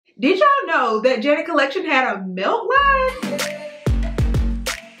Did y'all know that Janet Collection had a melt line?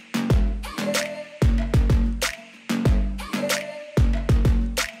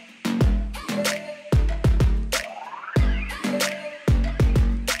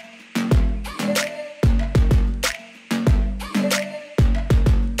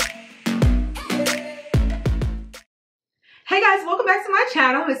 Hey guys, welcome back to my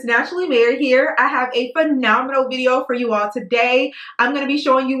channel. Msnaturally here. I have a phenomenal video for you all today. I'm going to be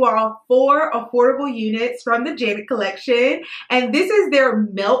showing you all 4 affordable units from the Janet Collection, and this is their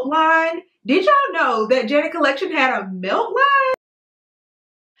melt line. Did y'all know that Janet Collection had a melt line?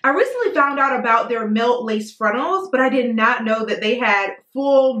 I recently found out about their melt lace frontals, but I did not know that they had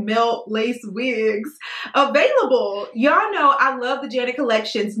full melt lace wigs available. Y'all know I love the Janet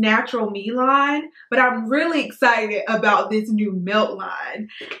Collection's Natural Me line, but I'm really excited about this new melt line.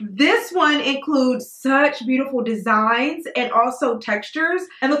 This one includes such beautiful designs and also textures.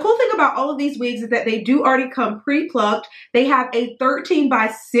 And the cool thing about all of these wigs is that they do already come pre-plucked. They have a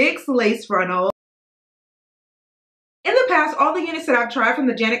 13x6 lace frontal. In the past, all the units that I've tried from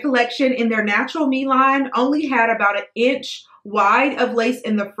the Janet Collection in their Natural Me line only had about 1 inch wide of lace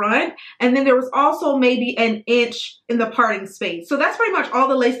in the front, and then there was also maybe 1 inch in the parting space. So that's pretty much all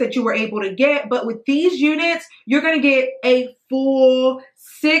the lace that you were able to get, but with these units, you're gonna get a full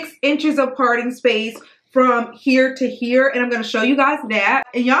 6 inches of parting space from here to here, and I'm going to show you guys that.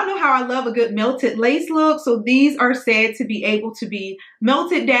 And y'all know how I love a good melted lace look, so these are said to be able to be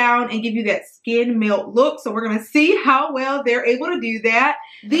melted down and give you that skin melt look. So we're going to see how well they're able to do that.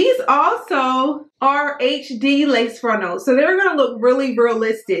 These also are HD lace frontals, so they're going to look really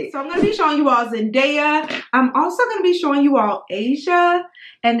realistic. So I'm going to be showing you all Zendaya. I'm also going to be showing you all Asia,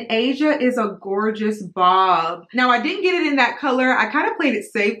 and Asia is a gorgeous bob. Now I didn't get it in that color. I kind of played it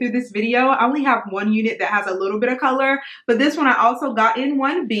safe through this video. I only have one unit that has a little bit of color, but this one I also got in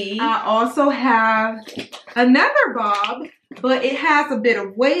 1B. I also have another bob, but it has a bit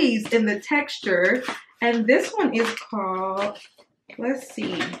of waves in the texture, and this one is called, let's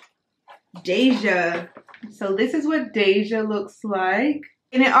see, Deja. So this is what Deja looks like.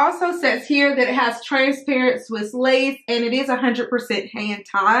 And it also says here that it has transparent Swiss lace, and it is 100% hand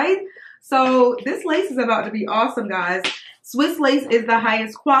tied. So this lace is about to be awesome, guys. Swiss lace is the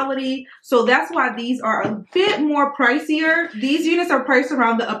highest quality, so that's why these are a bit more pricier. These units are priced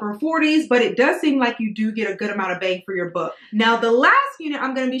around the upper 40s, but it does seem like you do get a good amount of bang for your buck. Now the last unit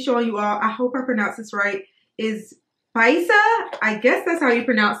I'm going to be showing you all, I hope I pronounce this right, is Bisa. I guess that's how you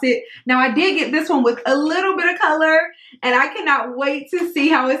pronounce it. Now I did get this one with a little bit of color, and I cannot wait to see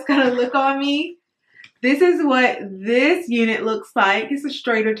how it's going to look on me. This is what this unit looks like. It's a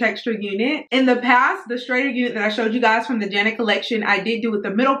straighter texture unit. In the past, the straighter unit that I showed you guys from the Janet Collection, I did do with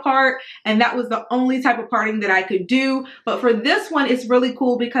the middle part, and that was the only type of parting that I could do. But for this one, it's really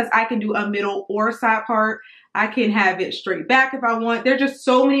cool because I can do a middle or side part. I can have it straight back if I want. There are just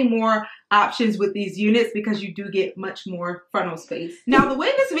so many more options with these units because you do get much more frontal space. Now, the way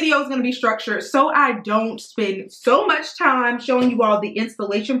this video is going to be structured, so I don't spend so much time showing you all the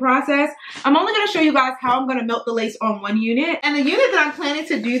installation process, I'm only going to show you guys how I'm going to melt the lace on one unit. And the unit that I'm planning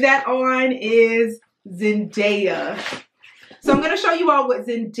to do that on is Zendaya. So I'm going to show you all what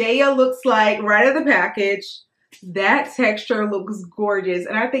Zendaya looks like right out of the package. That texture looks gorgeous,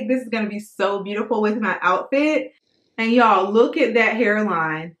 and I think this is going to be so beautiful with my outfit. And y'all, look at that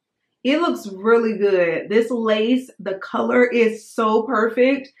hairline. It looks really good. This lace, the color is so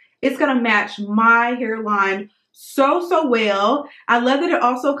perfect. It's going to match my hairline so well. I love that it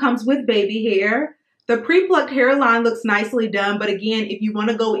also comes with baby hair. The pre-plucked hairline looks nicely done, but again, if you want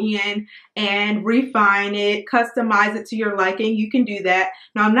to go in and refine it, customize it to your liking, you can do that.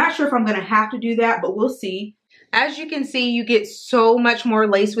 Now, I'm not sure if I'm going to have to do that, but we'll see. As you can see, you get so much more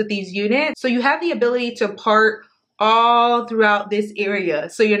lace with these units. So you have the ability to part all throughout this area.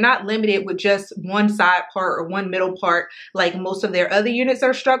 So you're not limited with just one side part or one middle part like most of their other units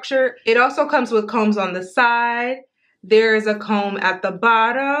are structured. It also comes with combs on the side. There is a comb at the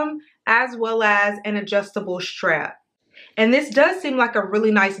bottom, as well as an adjustable strap. And this does seem like a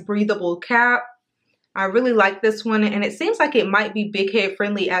really nice breathable cap. I really like this one, and it seems like it might be big head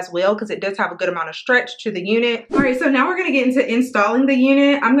friendly as well because it does have a good amount of stretch to the unit. All right, so now we're gonna get into installing the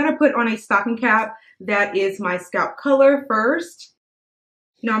unit. I'm gonna put on a stocking cap that is my scalp color first.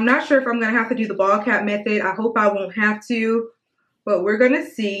 Now, I'm not sure if I'm gonna have to do the ball cap method. I hope I won't have to, but we're gonna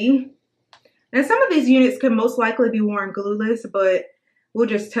see. And some of these units can most likely be worn glueless, but we'll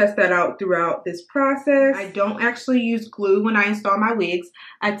just test that out throughout this process. I don't actually use glue when I install my wigs.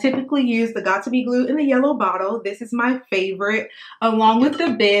 I typically use the Got To Be glue in the yellow bottle. This is my favorite, along with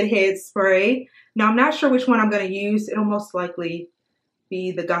the bed head spray. Now, I'm not sure which one I'm going to use. It'll most likely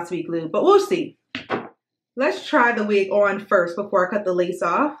be the got to be glue, but we'll see. Let's try the wig on first before I cut the lace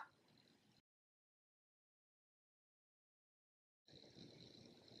off.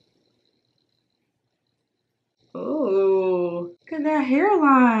 Oh, look at that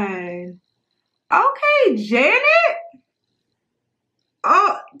hairline. Okay, Janet.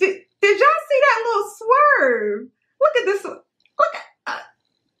 Oh, did y'all see that little swerve? Look at this. Look at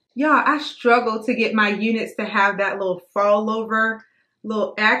y'all, I struggle to get my units to have that little fall over,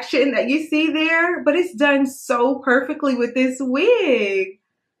 little action that you see there, but it's done so perfectly with this wig.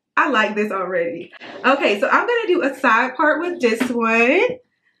 I like this already. Okay, so I'm gonna do a side part with this one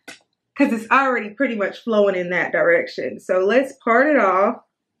because it's already pretty much flowing in that direction. So let's part it off.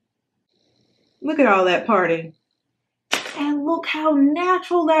 Look at all that parting. And look how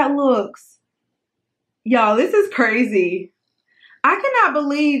natural that looks. Y'all, this is crazy. I cannot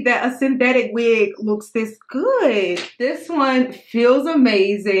believe that a synthetic wig looks this good. This one feels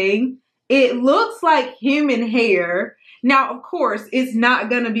amazing. It looks like human hair. Now, of course, it's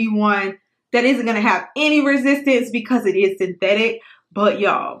not going to be one that isn't going to have any resistance because it is synthetic. But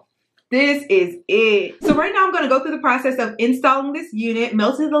y'all, this is it. So right now I'm going to go through the process of installing this unit,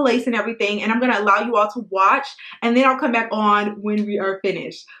 melting the lace and everything, and I'm going to allow you all to watch, and then I'll come back on when we are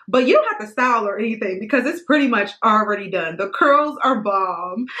finished. But you don't have to style or anything because it's pretty much already done. The curls are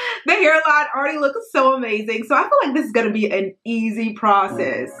bomb. The hairline already looks so amazing. So I feel like this is going to be an easy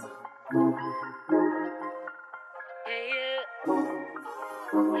process.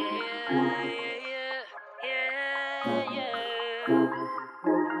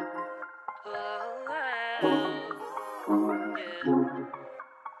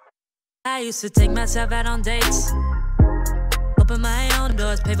 I used to take myself out on dates, open my own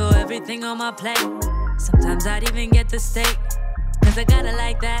doors, pay for everything on my plate. Sometimes I'd even get the steak, cause I got it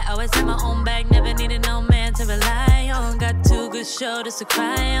like that. Always had my own bag, never needed no man to rely on. Got 2 good shoulders to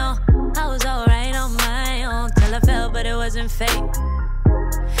cry on. I was alright on my own till I fell, but it wasn't fate.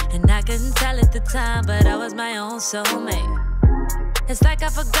 And I couldn't tell at the time, but I was my own soulmate. It's like I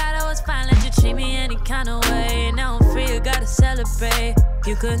forgot I was fine, let you treat me any kind of way. Now I'm free, I gotta celebrate.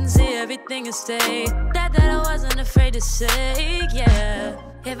 You couldn't see everything and stay. That I wasn't afraid to say, yeah.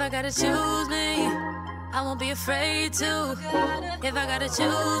 If I gotta choose me, I won't be afraid to. If I gotta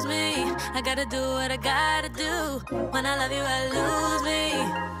choose me, I gotta do what I gotta do. When I love you, I lose me.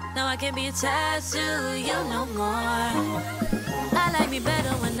 Now I can't be attached to you no more. I like me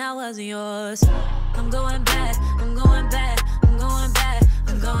better when I wasn't yours. I'm going back, I'm going back, I'm going back,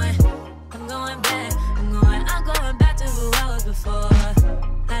 I'm going back, I'm going back to who I was before.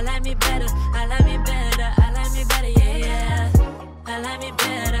 I like me better, I like me better, I like me better, yeah, yeah. I like me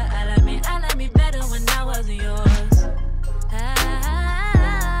better, I like me better when I wasn't yours. I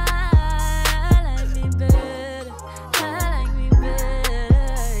like me better, I like me better,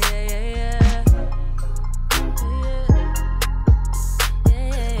 yeah, yeah, yeah, yeah,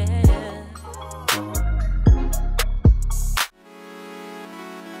 yeah.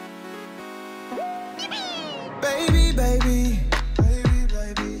 Baby, baby,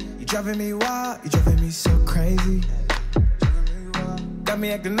 you driving me wild, you driving me so crazy. Got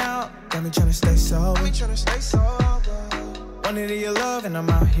me acting out, got me tryna stay sober. Wanted your love and I'm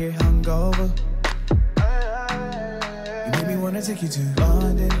out here hungover. You made me wanna take you to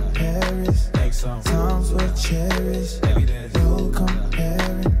London, Paris. Times were cherished. No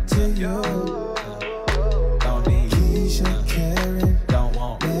comparing to you. Don't need Keisha, Karen, don't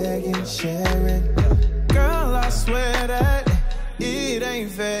want Megan, Sharon. Girl, I swear that it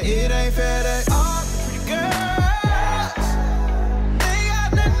ain't fair that all the pretty girls.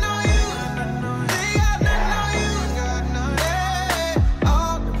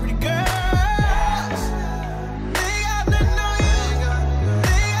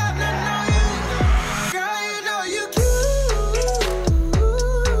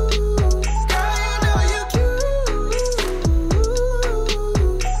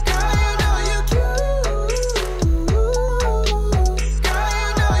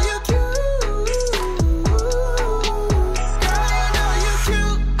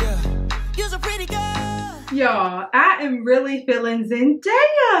 Y'all, I am really feeling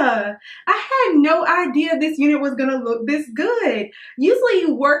Zendaya. I had no idea this unit was gonna look this good. Usually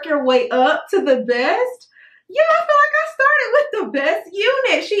you work your way up to the best. Yeah, I feel like I started with the best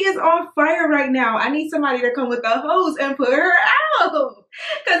unit. She is on fire right now. I need somebody to come with a hose and put her out.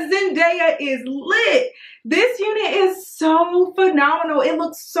 Because Zendaya is lit. This unit is so phenomenal. It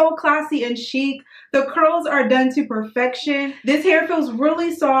looks so classy and chic. The curls are done to perfection. This hair feels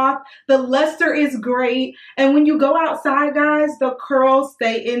really soft. The luster is great. And when you go outside, guys, the curls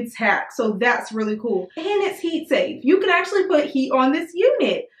stay intact. So that's really cool. And it's heat safe. You can actually put heat on this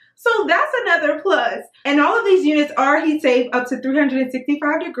unit. So that's another plus. And all of these units are heat safe up to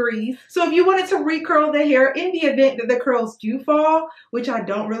 365 degrees. So if you wanted to recurl the hair in the event that the curls do fall, which I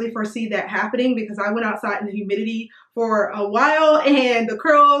don't really foresee that happening because I went outside in the humidity for a while and the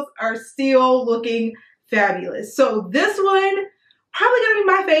curls are still looking fabulous. So this one, probably gonna be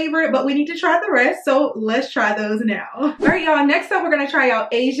my favorite, but we need to try the rest, so let's try those now. All right, y'all, next up we're gonna try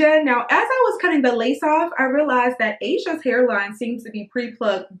out Asia. Now, as I was cutting the lace off, I realized that Asia's hairline seems to be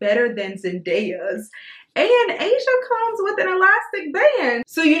pre-plucked better than Zendaya's. And Asia comes with an elastic band.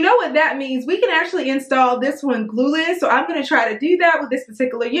 So you know what that means. We can actually install this one glueless. So I'm gonna try to do that with this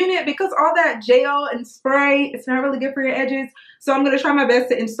particular unit because all that gel and spray, it's not really good for your edges. So I'm gonna try my best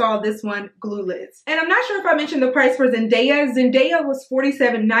to install this one glueless. And I'm not sure if I mentioned the price for Zendaya. Zendaya was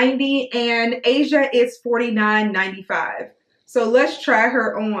 $47.90 and Asia is $49.95. So let's try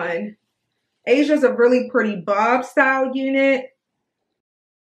her on. Asia's a really pretty bob style unit.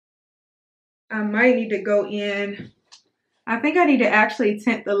 I might need to go in. I think I need to actually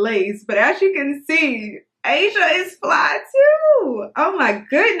tint the lace, but as you can see, Asia is fly too. Oh my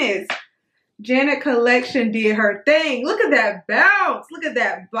goodness. Janet Collection did her thing. Look at that bounce. Look at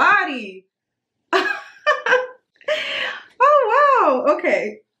that body. Oh wow.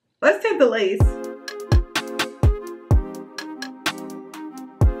 Okay, let's tint the lace.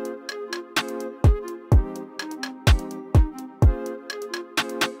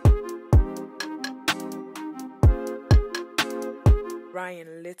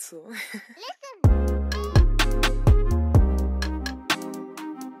 Ryan Little.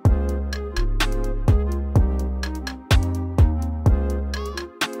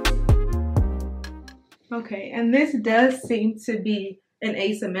 Okay, and this does seem to be an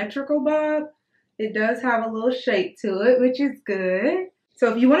asymmetrical bob. It does have a little shape to it, which is good.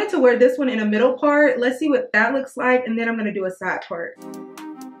 So if you wanted to wear this one in a middle part, let's see what that looks like, and then I'm gonna do a side part.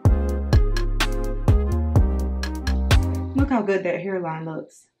 Look how good that hairline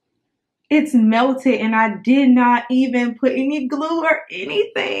looks. It's melted and I did not even put any glue or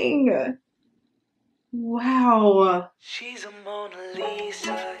anything. Wow. She's a Mona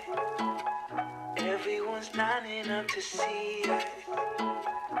Lisa. Everyone's lining up to see her.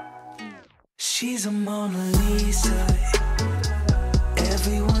 She's a Mona Lisa.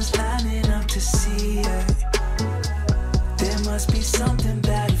 Everyone's lining up to see her. There must be something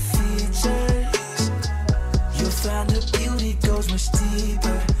about her features. You'll find her beauty goes much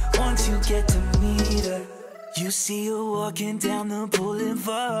deeper once you get to meet her. You see her walking down the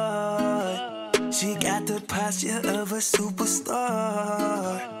boulevard. She got the posture of a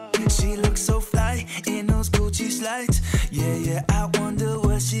superstar. She looks so fly in those Gucci slides. Yeah, yeah, I wonder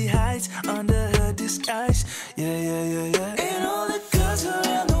what she hides under her disguise. Yeah, yeah, yeah, yeah. And all the girls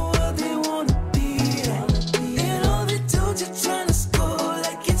around the world, they wanna be her. And all the dudes are trying to score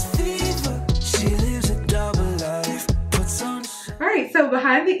like it's fever. She lives a double life, puts on. All right, so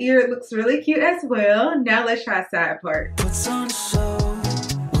behind the ear, it looks really cute as well. Now let's try side part. Puts on a show.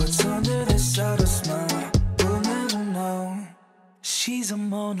 What's under this subtle smile? We'll never know. She's a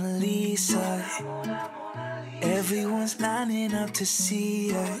Mona Lisa. Everyone's lining up to see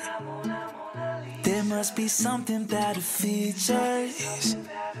her. There must be something about her features.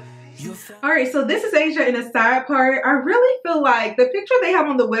 All right, so this is Asia in a side part. I really feel like the picture they have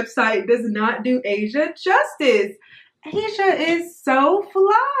on the website does not do Asia justice. Asia is so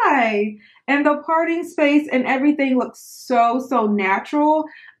fly. And the parting space and everything looks so natural.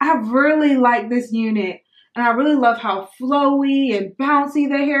 I really like this unit. And I really love how flowy and bouncy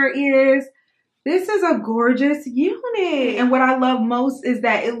the hair is. This is a gorgeous unit. And what I love most is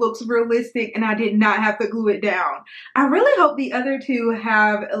that it looks realistic and I did not have to glue it down. I really hope the other two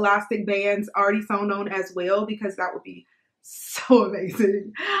have elastic bands already sewn on as well because that would be so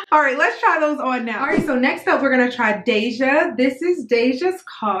amazing. All right, let's try those on now. All right, so next up we're gonna try Deja. This is Deja's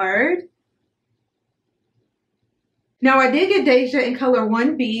card. Now I did get Deja in color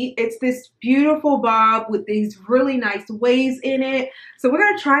 1B. It's this beautiful bob with these really nice waves in it. So we're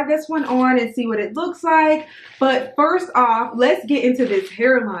gonna try this one on and see what it looks like. But first off, let's get into this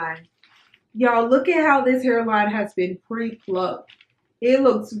hairline. Y'all, look at how this hairline has been pre-plucked. It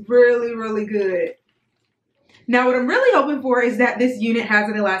looks really good. Now what I'm really hoping for is that this unit has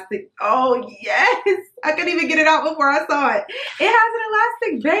an elastic. Oh yes, I couldn't even get it out before I saw it. It has an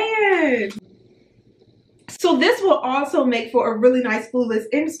elastic band. So this will also make for a really nice glueless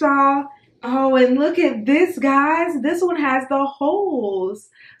install. Oh, and look at this, guys. This one has the holes,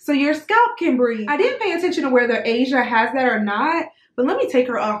 so your scalp can breathe. I didn't pay attention to whether Deja has that or not, but let me take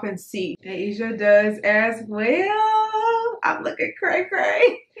her off and see. Deja does as well. I'm looking cray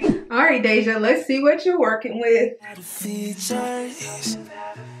cray. All right, Deja, let's see what you're working with.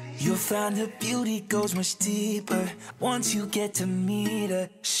 You'll find her beauty goes much deeper once you get to meet her.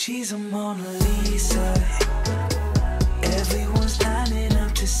 She's a Mona Lisa. Everyone's lining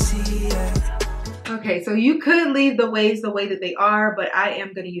up to see her. Okay, so you could leave the waves the way that they are, but I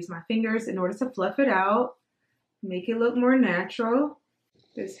am going to use my fingers in order to fluff it out, make it look more natural.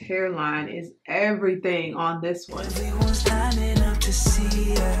 This hairline is everything on this one. Everyone's lining up to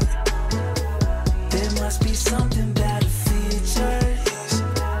see her. There must be something about her features.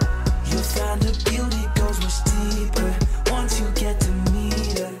 You'll find her beauty goes much deeper once you get to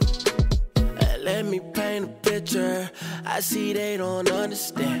meet her. Let me paint a picture. I see they don't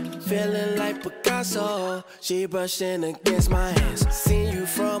understand. Feeling like Picasso. She brushing against my hands. Seen you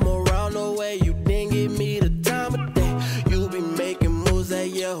from around the way. You didn't give me the time of day. You be making moves that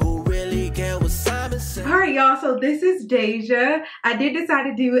yeah, who really care what Simon said. Alright y'all, so this is Deja. I did decide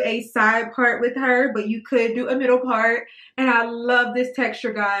to do a side part with her, but you could do a middle part. And I love this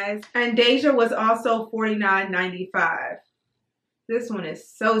texture, guys. And Deja was also $49.95. This one is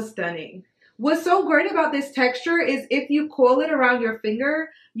so stunning. What's so great about this texture is if you coil it around your finger,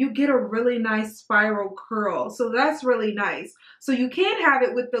 you get a really nice spiral curl. So that's really nice. So you can have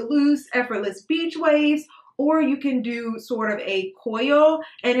it with the loose, effortless beach waves, or you can do sort of a coil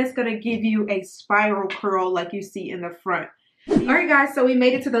and it's gonna give you a spiral curl like you see in the front. Alright guys, so we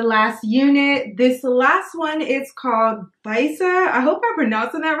made it to the last unit. This last one is called Bisa. I hope I'm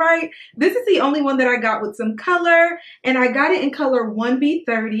pronouncing that right. This is the only one that I got with some color, and I got it in color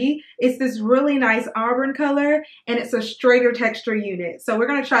 1B30. It's this really nice auburn color, and it's a straighter texture unit. So we're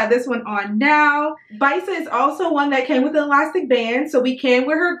going to try this one on now. Bisa is also one that came with an elastic band, so we can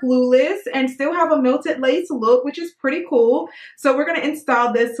wear her glueless and still have a melted lace look, which is pretty cool. So we're going to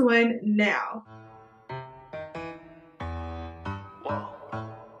install this one now.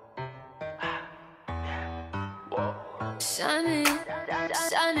 Shining,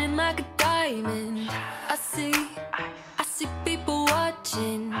 shining like a diamond. I see people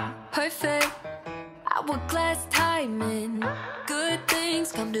watching. Perfect, hourglass timing. Good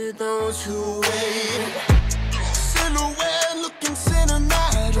things come to those who wait. Silhouette looking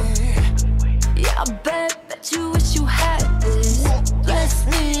cinematic. Yeah, I bet you wish you had this. Bless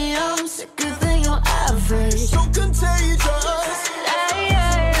me, I'm sicker than your average. So contagious.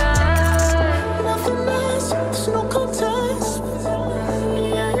 Nothing else, there's no contest.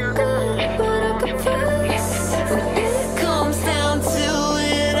 Yeah, you're good, but I confess. When it comes down to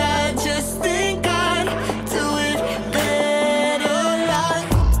it, I just think I'd do it better. Like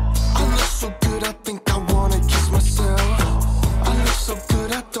I look so good, I think I wanna kiss myself. I look so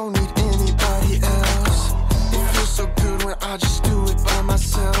good, I don't need anybody else. It feels so good when I just do it by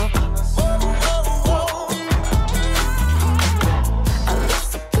myself.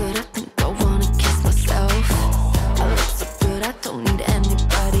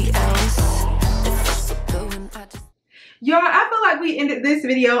 Y'all, I feel like we ended this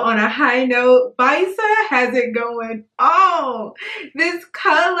video on a high note. Bisa has it going on. This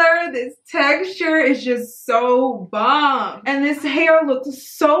color, this texture is just so bomb. And this hair looks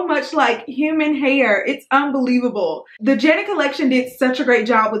so much like human hair. It's unbelievable. The Janet collection did such a great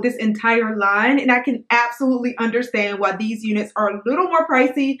job with this entire line, and I can absolutely understand why these units are a little more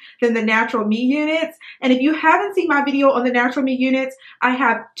pricey than the Natural Me units. And if you haven't seen my video on the Natural Me units, I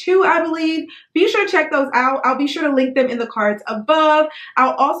have two, I believe. Be sure to check those out. I'll be sure to link them in the cards above.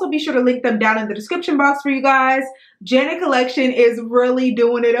 I'll also be sure to link them down in the description box for you guys. Janet collection is really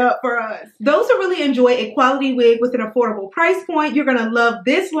doing it up for us. Those who really enjoy a quality wig with an affordable price point, you're gonna love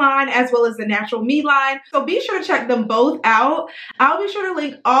this line as well as the Natural Me line. So be sure to check them both out. I'll be sure to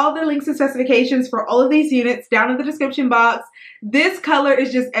link all the links and specifications for all of these units down in the description box. This color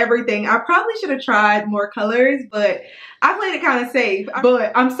is just everything. I probably should have tried more colors, but I played it kind of safe.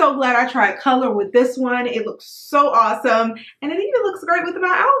 But I'm so glad I tried color with this one. It looks so awesome, and it even looks great with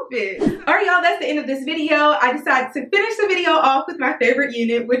my outfit. All right, y'all, that's the end of this video. I decided to finish the video off with my favorite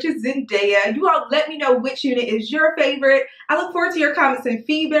unit, which is Zendaya. You all let me know which unit is your favorite. I look forward to your comments and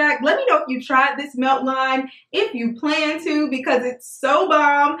feedback. Let me know if you tried this melt line, if you plan to, because it's so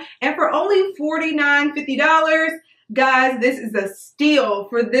bomb. And for only $49.50, Guys, this is a steal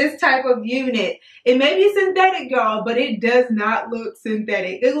for this type of unit. It may be synthetic, y'all, but it does not look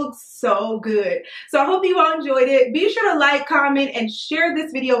synthetic. It looks so good. So I hope you all enjoyed it. Be sure to like, comment, and share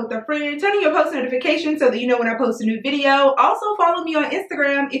this video with a friend. Turn on your post notifications so that you know when I post a new video. Also, follow me on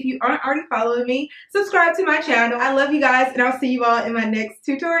Instagram if you aren't already following me. Subscribe to my channel. I love you guys, and I'll see you all in my next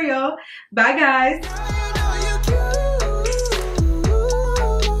tutorial. Bye, guys.